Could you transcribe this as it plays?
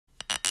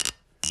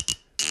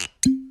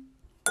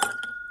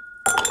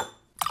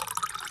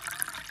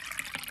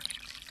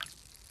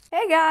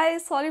Hey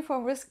guys, Holly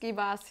from Whisky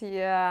Bars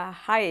here.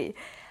 Hi.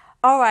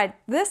 Alright,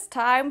 this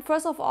time,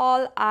 first of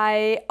all,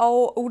 I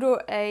owe Udo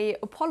an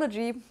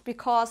apology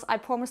because I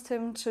promised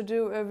him to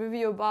do a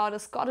review about a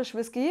Scottish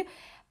whiskey.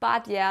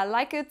 But yeah,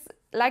 like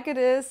it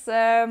is,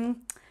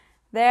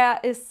 there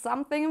is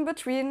something in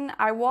between.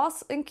 I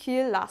was in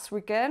Kiel last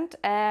weekend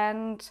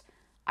and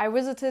I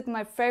visited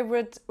my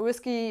favorite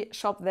whiskey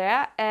shop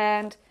there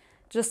and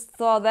just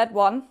saw that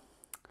one,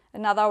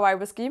 another rye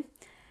whiskey.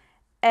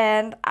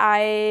 And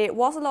I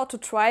was allowed to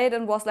try it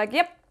and was like,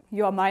 yep,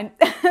 you are mine.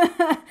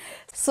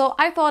 So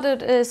I thought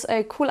it is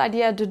a cool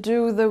idea to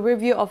do the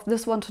review of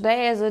this one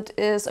today, as it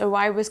is a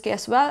rye whiskey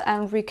as well,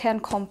 and we can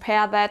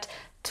compare that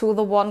to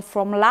the one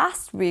from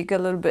last week a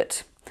little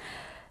bit.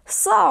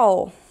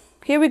 So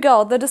here we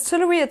go. The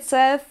distillery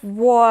itself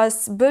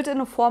was built in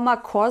a former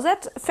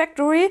corset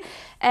factory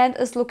and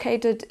is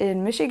located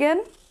in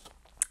Michigan.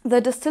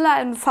 The distiller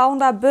and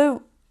founder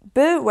Bill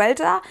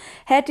Welter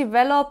had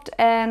developed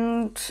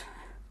and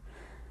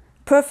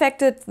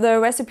perfected the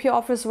recipe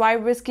of his rye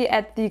whiskey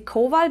at the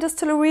Koval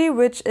Distillery,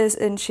 which is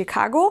in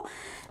Chicago.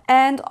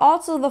 And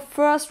also the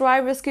first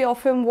rye whiskey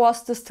of him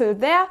was distilled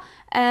there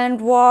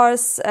and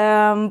was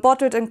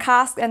bottled in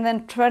cask and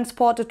then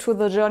transported to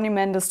the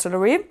Journeyman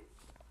Distillery.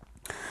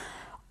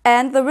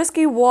 And the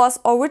whiskey was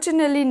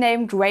originally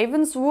named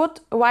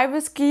Ravenswood Rye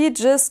Whiskey,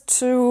 just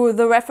to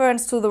the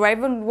reference to the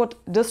Ravenwood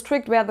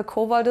district where the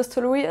Koval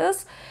Distillery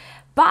is.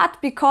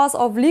 But because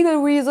of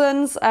legal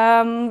reasons,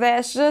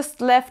 there's just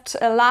left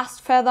a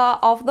last feather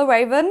of the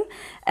raven,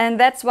 and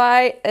that's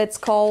why it's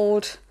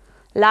called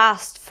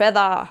Last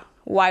Feather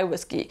Rye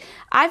Whiskey.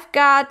 I've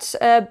got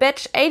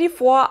batch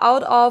 84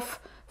 out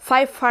of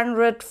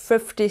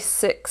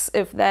 556,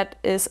 if that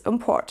is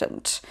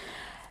important.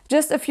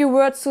 Just a few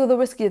words to the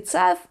whiskey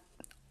itself.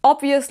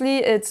 Obviously,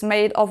 it's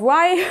made of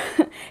rye.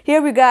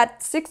 Here we got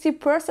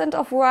 60%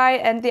 of rye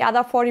and the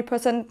other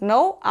 40%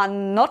 are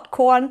not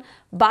corn,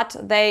 but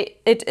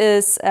it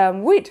is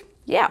wheat.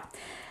 Yeah,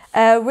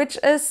 which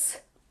is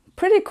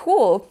pretty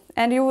cool.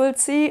 And you will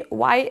see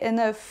why in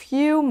a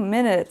few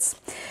minutes.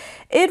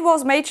 It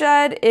was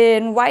majored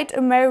in white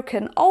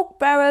American oak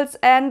barrels,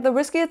 and the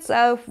whiskey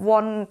itself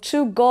won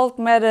 2 gold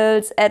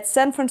medals at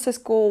San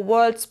Francisco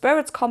World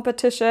Spirits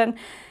Competition,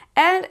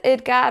 and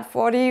it got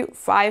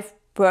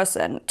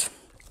 45%.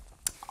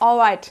 All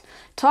right,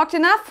 talked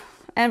enough,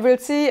 and we'll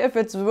see if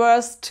it's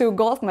worth 2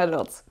 gold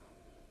medals.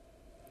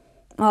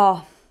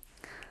 Oh,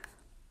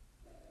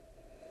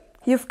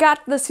 you've got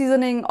the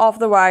seasoning of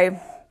the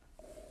rye,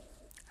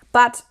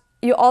 but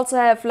you also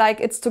have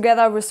it's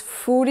together with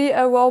fruity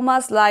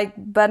aromas like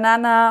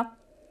banana,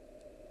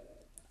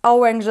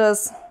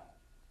 oranges,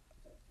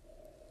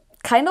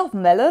 kind of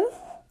melon.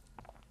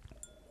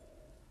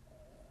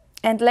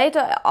 And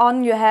later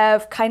on you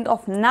have kind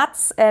of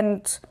nuts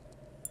and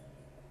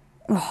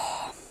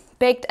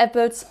baked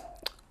apples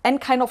and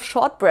kind of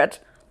shortbread.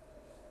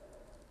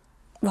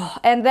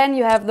 And then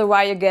you have the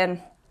rye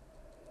again.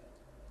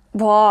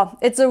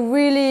 It's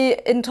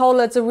in total,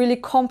 it's a really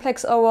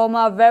complex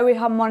aroma, very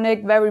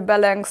harmonic, very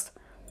balanced.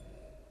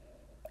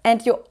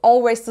 And you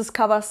always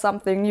discover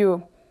something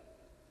new.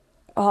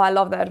 Oh, I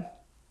love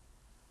that.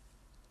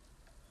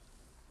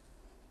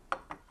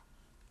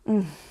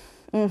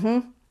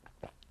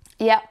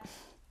 Yeah.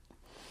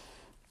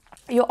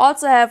 You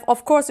also have,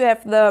 of course, you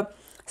have the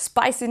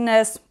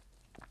spiciness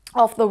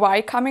of the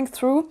rye coming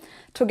through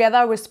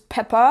together with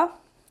pepper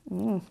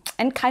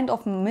and kind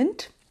of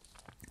mint.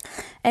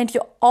 And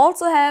you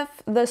also have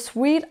the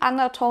sweet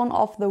undertone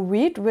of the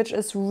wheat, which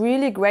is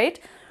really great.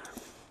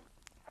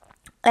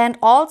 And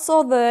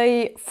also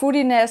the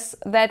fruitiness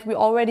that we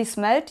already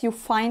smelled, you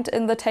find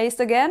in the taste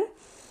again.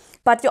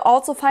 But you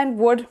also find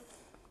wood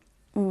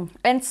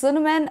and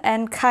cinnamon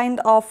and kind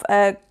of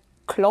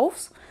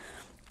cloves.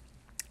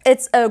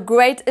 It's a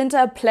great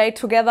interplay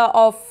together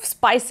of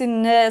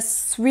spiciness,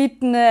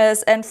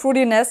 sweetness and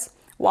fruitiness.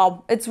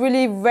 Wow, it's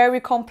really very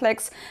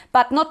complex,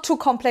 but not too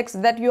complex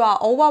that you are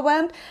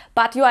overwhelmed,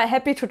 but you are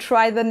happy to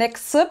try the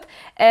next sip,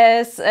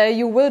 as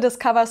you will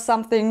discover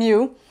something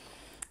new.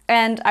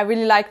 And I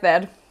really like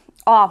that.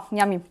 Oh,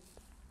 yummy.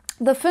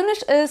 The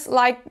finish is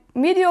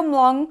medium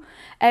long,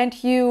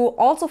 and you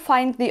also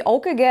find the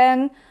oak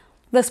again,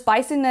 the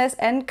spiciness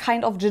and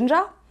kind of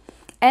ginger.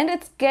 And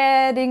it's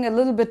getting a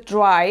little bit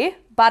dry,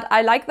 but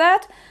I like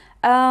that.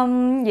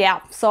 Yeah,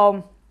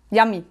 so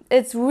yummy.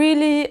 It's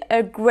really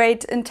a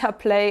great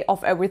interplay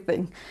of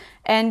everything.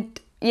 And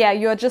yeah,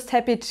 you're just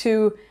happy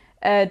to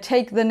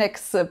take the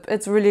next sip.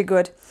 It's really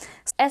good.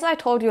 As I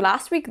told you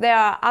last week, there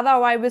are other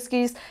rye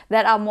whiskies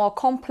that are more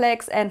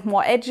complex and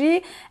more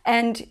edgy.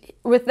 And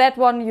with that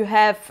one, you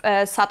have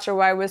such a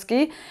rye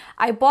whiskey.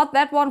 I bought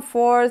that one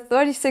for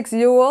 36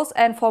 euros,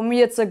 and for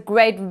me, it's a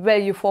great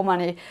value for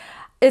money.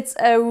 It's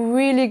a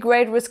really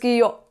great whiskey.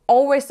 You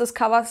always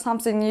discover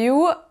something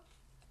new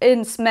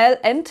in smell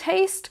and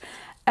taste.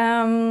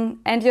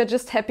 And you're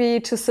just happy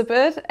to sip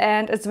it,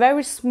 and it's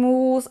very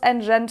smooth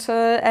and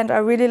gentle, and I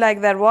really like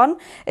that one.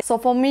 So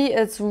for me,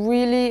 it's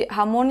really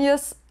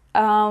harmonious,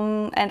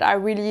 and I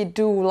really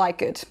do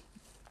like it.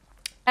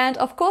 And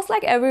of course,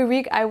 like every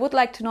week, I would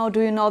like to know,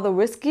 do you know the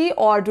whiskey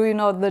or do you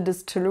know the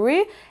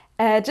distillery?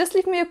 Just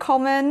leave me a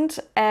comment,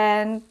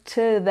 and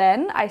till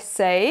then I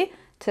say,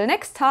 till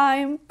next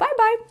time, bye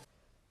bye.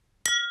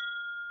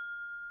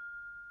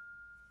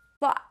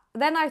 But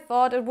then I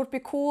thought it would be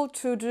cool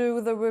to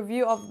do the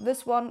review of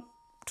this one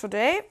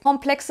today.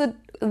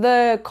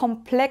 The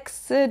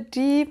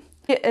complexity,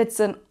 it's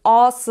an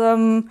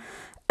awesome